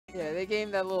Yeah, they gave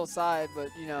him that little side, but,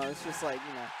 you know, it's just like,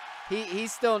 you know, he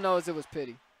still knows it was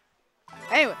pity.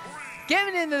 Anyway,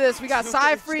 getting into this, we got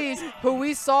Freeze, who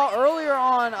we saw earlier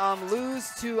on lose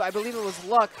to, I believe it was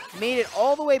Luck, made it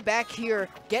all the way back here,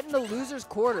 getting the loser's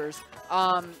quarters.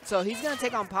 So he's going to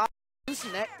take on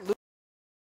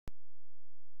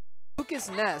Lucas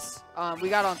Ness. We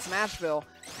got on Smashville.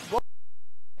 Both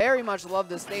very much love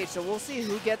this stage, so we'll see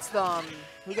who gets the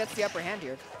upper hand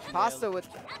here. Pasta with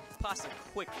Pasta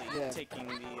quickly taking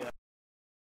the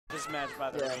this match by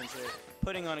the range here,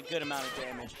 putting on a good amount of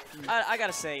damage. I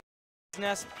gotta say,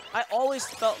 Ness, I always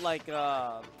felt like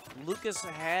Lucas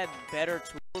had better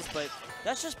tools, but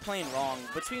that's just plain wrong.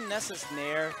 Between Ness's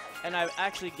Nair and I'm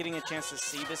actually getting a chance to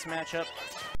see this matchup,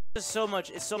 it's so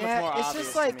much more obvious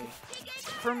just like, to me.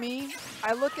 For me,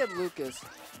 I look at Lucas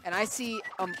and I see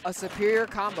a superior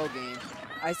combo game.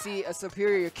 I see a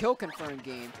superior kill confirm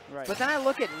game. Right. But then I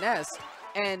look at Ness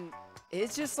and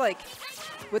it's just like,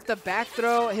 with the back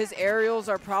throw, his aerials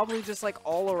are probably just like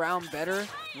all around better.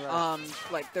 Right.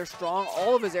 Like they're strong.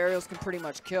 All of his aerials can pretty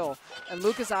much kill. And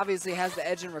Lucas obviously has the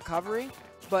edge in recovery.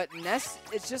 But Ness,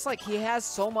 it's just like he has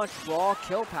so much raw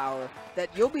kill power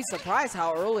that you'll be surprised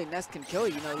how early Ness can kill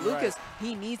you. You know, Lucas,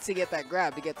 he needs to get that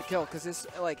grab to get the kill because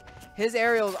his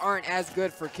aerials aren't as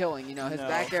good for killing. You know, his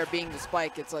back air being the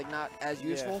spike, it's like not as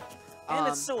useful. And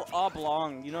it's so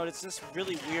oblong, you know, it's just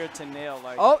really weird to nail.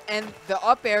 Like, oh, and the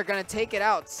up air gonna take it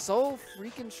out. So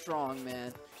freaking strong,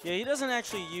 man. Yeah, he doesn't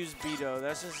actually use Beto.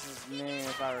 That's just his name,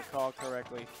 if I recall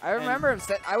correctly. I remember him.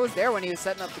 I was there when he was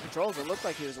setting up the controls. It looked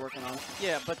like he was working on it.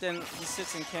 Yeah, but then he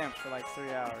sits in camp for like 3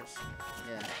 hours.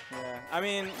 Yeah. I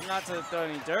mean, not to throw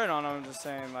any dirt on him, I'm just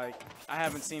saying, like, I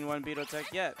haven't seen one Beto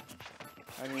tech yet.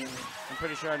 I mean, I'm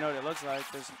pretty sure I know what it looks like.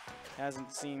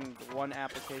 Hasn't seen one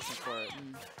application for it.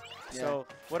 So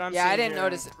what I'm saying I didn't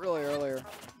notice it really earlier,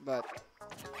 but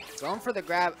going for the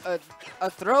grab, a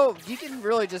throw, you can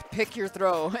really just pick your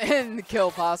throw and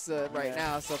kill Pasta right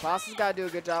now. So Pasta's got to do a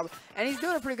good job, and he's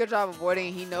doing a pretty good job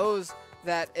avoiding. He knows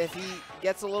that if he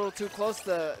gets a little too close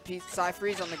to PSI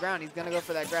Freeze on the ground, he's going to go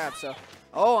for that grab. So,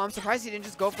 oh, I'm surprised he didn't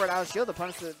just go for it out of shield to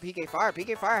punish the PK Fire.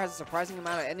 PK Fire has a surprising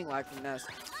amount of ending lag from Ness.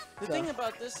 The thing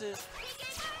about this is,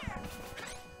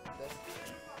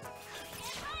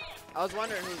 I was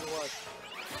wondering who it was.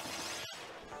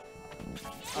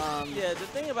 Yeah, the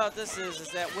thing about this is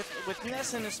that with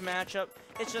Ness in this matchup,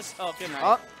 it's just, oh, good night.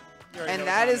 Oh, and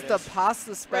that is the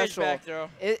Pasta special.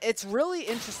 It's really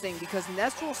interesting because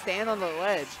Ness will stand on the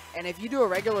ledge, and if you do a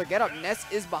regular get up, Ness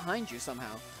is behind you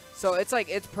somehow. So it's like,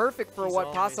 it's perfect for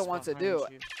what Pasta wants to do.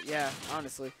 Yeah,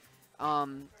 honestly.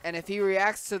 And if he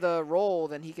reacts to the roll,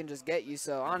 then he can just get you.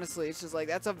 So honestly, it's just like,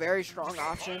 that's a very strong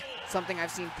option. Something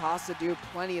I've seen Pasta do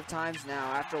plenty of times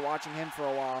now after watching him for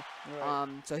a while. Right.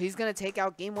 So he's going to take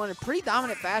out game one in pretty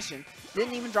dominant fashion.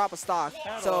 Didn't even drop a stock.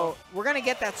 So we're going to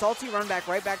get that salty run back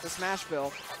right back to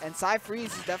Smashville. And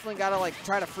Freeze has definitely got to like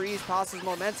try to freeze Pasta's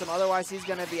momentum. Otherwise, he's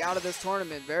going to be out of this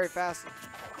tournament very fast.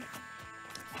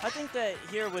 I think that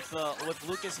here with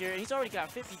Lucas here, he's already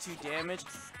got 52 damage.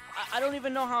 I don't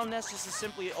even know how Ness just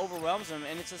simply overwhelms him,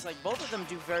 and it's just like both of them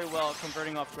do very well at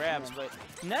converting off grabs, but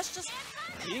Ness just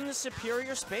being the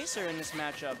superior spacer in this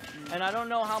matchup. And I don't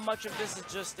know how much of this is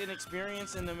just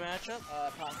inexperience in the matchup,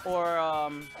 or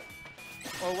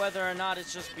whether or not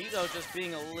it's just Beto just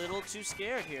being a little too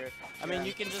scared here. I mean,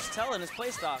 you can just tell in his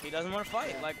play style, he doesn't want to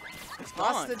fight. Like, it's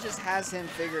gone. Pasta just has him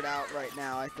figured out right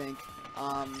now, I think.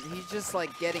 He's just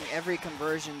like getting every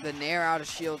conversion. The Nair out of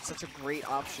shield, such a great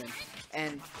option.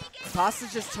 And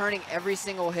Pasta's just turning every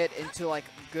single hit into like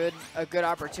a good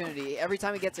opportunity. Every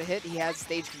time he gets a hit, he has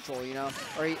stage control, you know?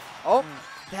 Or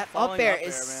that up air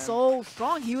is so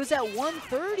strong. He was at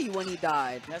 130 when he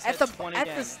died at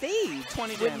the stage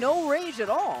with no rage at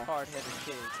all. Hard-headed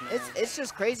kids, man. It's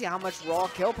just crazy how much raw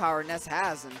kill power Ness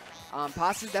has, and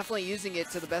Pasta's definitely using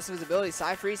it to the best of his ability.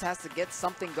 Freeze has to get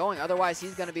something going, otherwise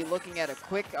he's going to be looking at a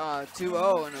quick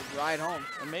 2-0 and a ride home.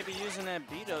 And maybe using that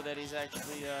Beto that he's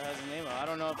actually has a name of. I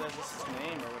don't know if that's just his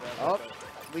name or whatever. Oh,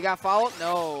 we got followed?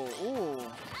 No. Ooh.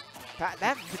 That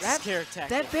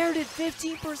bear did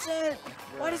 15%.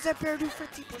 Why does that bear do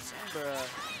 50%?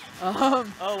 Oh,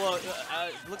 well,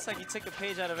 looks like he took a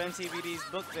page out of NTBD's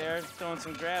book there, throwing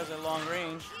some grabs at long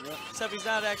range. Except he's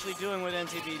not actually doing what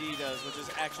NTBD does, which is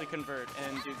actually convert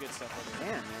and do good stuff with it.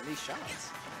 Man, these shots.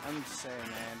 I'm just saying,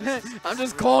 man. I'm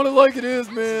just calling it like it is,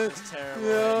 man. This is terrible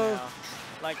right now.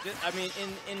 Like, I mean,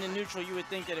 in the neutral, you would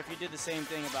think that if you did the same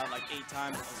thing about like 8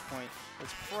 times at this point,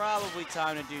 it's probably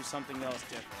time to do something else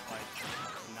different. Like,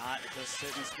 not just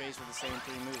sit in space with the same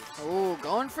 3 moves. Oh,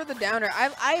 going for the downer.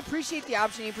 I appreciate the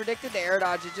option. He predicted the air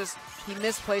dodge. It just, he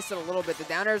misplaced it a little bit. The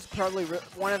downer is probably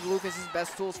one of Lucas's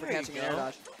best tools for catching an air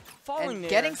dodge. And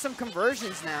getting some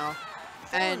conversions now.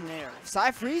 And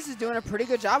Freeze is doing a pretty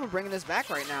good job of bringing this back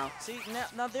right now. See,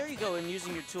 now there you go, in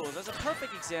using your tools. That's a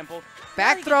perfect example.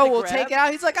 Back throw will take it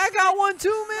out. He's like, I got one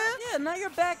too, man. Yeah, now you're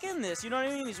back in this. You know what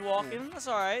I mean? He's walking. That's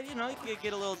all right. You know, you can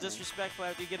get a little disrespectful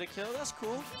after you get a kill. That's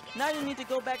cool. Now you need to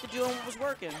go back to doing what was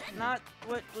working, not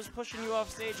what was pushing you off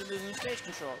stage and losing your stage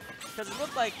control. Because it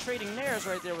looked like trading nairs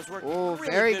right there was working. Oh,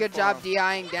 really very good job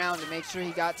DIing down to make sure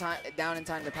he got down in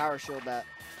time to power shield that.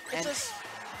 It's just,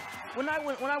 when I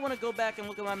want to go back and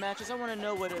look at my matches, I want to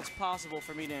know what is possible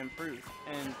for me to improve.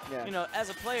 And, you know, as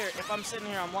a player, if I'm sitting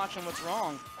here, I'm watching what's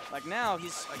wrong. Like now,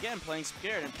 he's, again, playing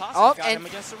scared, and Pasta got him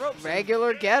against the ropes.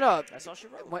 Regular get-up. That's all she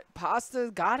wrote. Pasta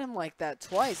got him like that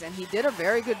twice, and he did a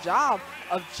very good job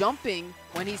of jumping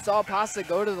when he saw Pasta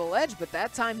go to the ledge, but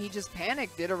that time he just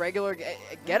panicked, did a regular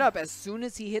get-up as soon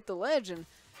as he hit the ledge, and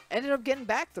ended up getting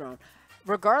back thrown.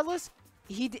 Regardless,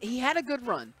 he had a good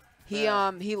run.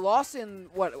 He lost in,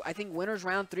 what, I think winners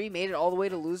round 3, made it all the way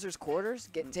to losers quarters,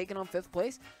 getting taken on 5th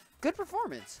place. Good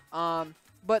performance.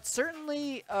 But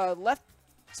certainly left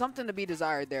something to be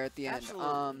desired there at the end.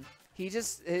 Absolutely. He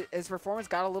just, his performance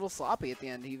got a little sloppy at the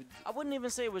end. I wouldn't even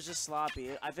say it was just sloppy.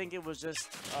 I think it was just,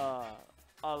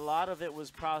 a lot of it was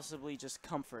possibly just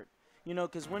comfort. You know,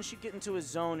 because once you get into a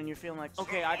zone and you're feeling like,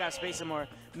 okay, I got space somewhere,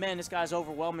 man, this guy's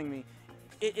overwhelming me.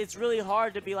 It's really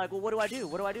hard to be like, well, what do I do?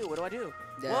 What do I do? What do I do?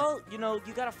 Yeah. Well, you know,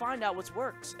 you got to find out what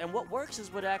works. And what works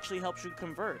is what actually helps you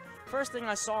convert. First thing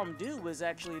I saw him do was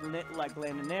actually, like,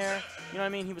 land in air. You know what I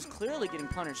mean? He was clearly getting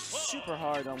punished super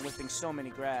hard on whipping so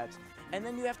many grabs. And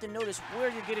then you have to notice where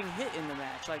you're getting hit in the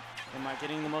match. Like, am I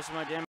getting the most of my damage